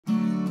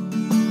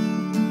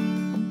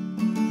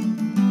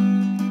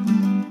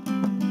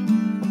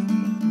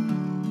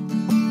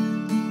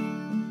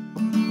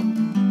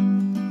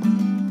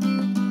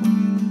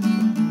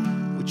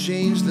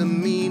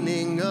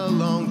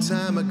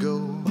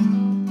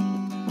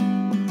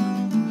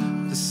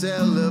The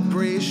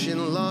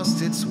celebration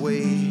lost its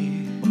way,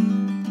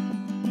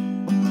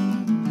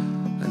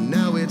 and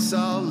now it's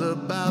all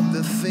about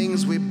the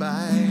things we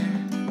buy,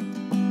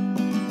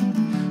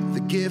 the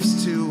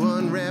gifts to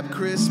unwrap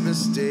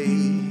Christmas Day.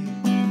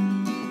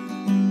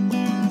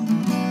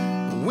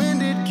 When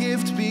did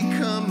gift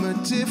become a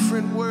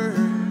different word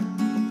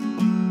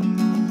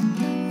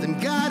than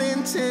God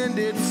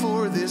intended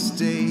for this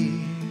day?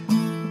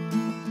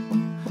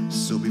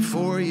 So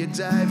before you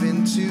dive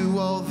into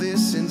all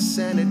this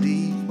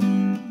insanity,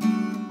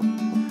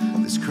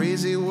 this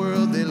crazy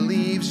world that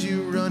leaves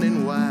you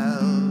running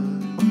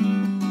wild,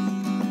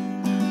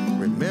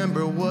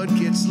 remember what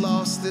gets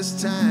lost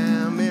this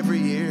time every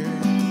year,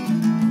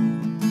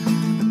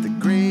 that the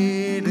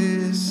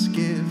greatest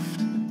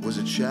gift was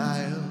a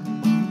child.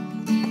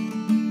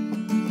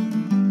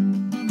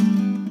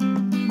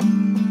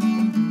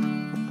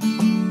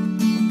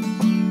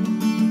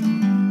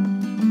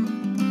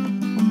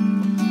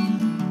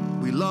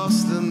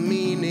 Lost the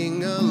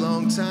meaning a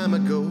long time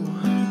ago,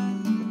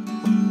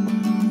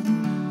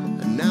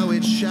 and now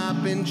it's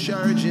shop and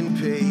charge and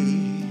pay.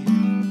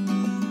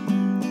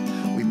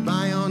 We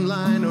buy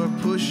online or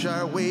push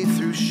our way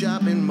through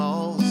shopping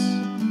malls.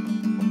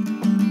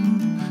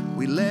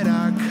 We let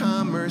our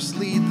commerce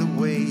lead the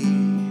way.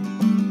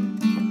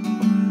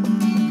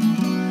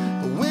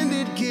 When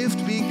did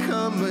gift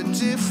become a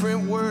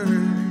different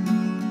word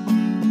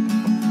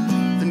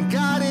than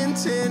God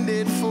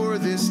intended for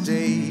this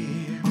day?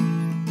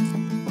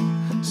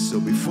 So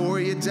before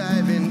you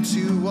dive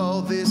into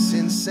all this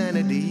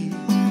insanity,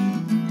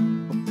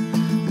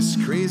 this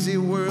crazy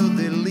world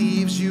that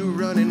leaves you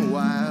running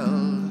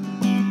wild,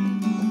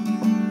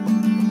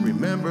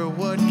 remember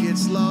what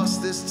gets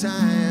lost this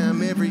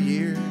time every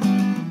year,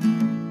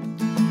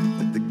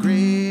 that the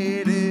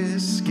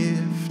greatest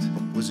gift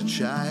was a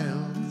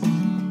child.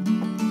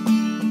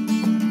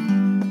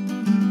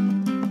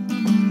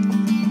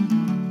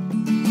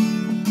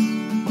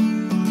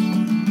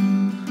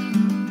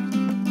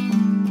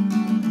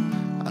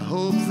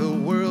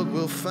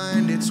 Will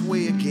find its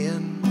way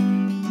again.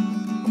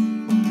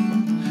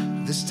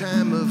 This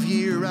time of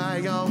year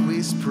I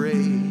always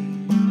pray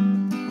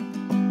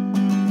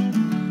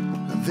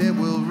that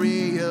we'll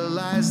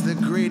realize the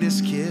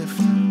greatest gift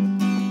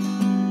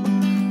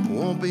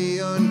won't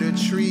be under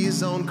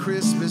trees on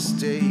Christmas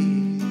Day.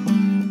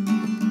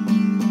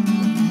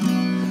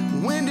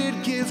 When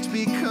did gift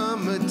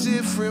become a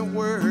different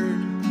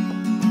word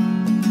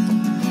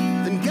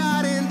than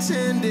God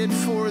intended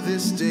for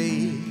this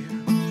day?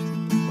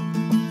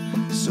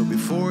 So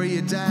before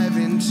you dive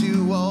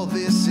into all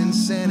this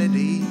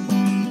insanity,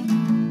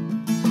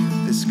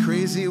 this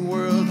crazy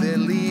world that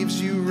leaves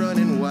you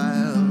running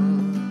wild,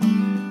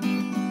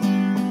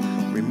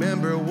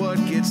 remember what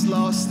gets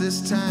lost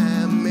this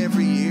time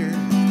every year,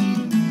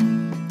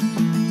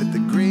 that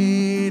the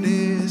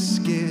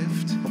greatest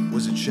gift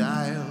was a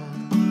child,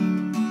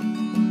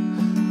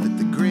 that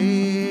the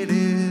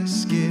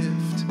greatest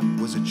gift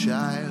was a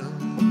child,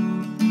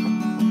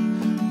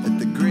 that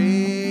the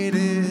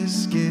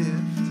greatest gift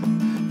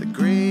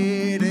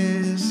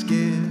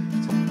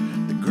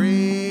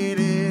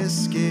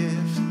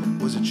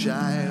was a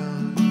child.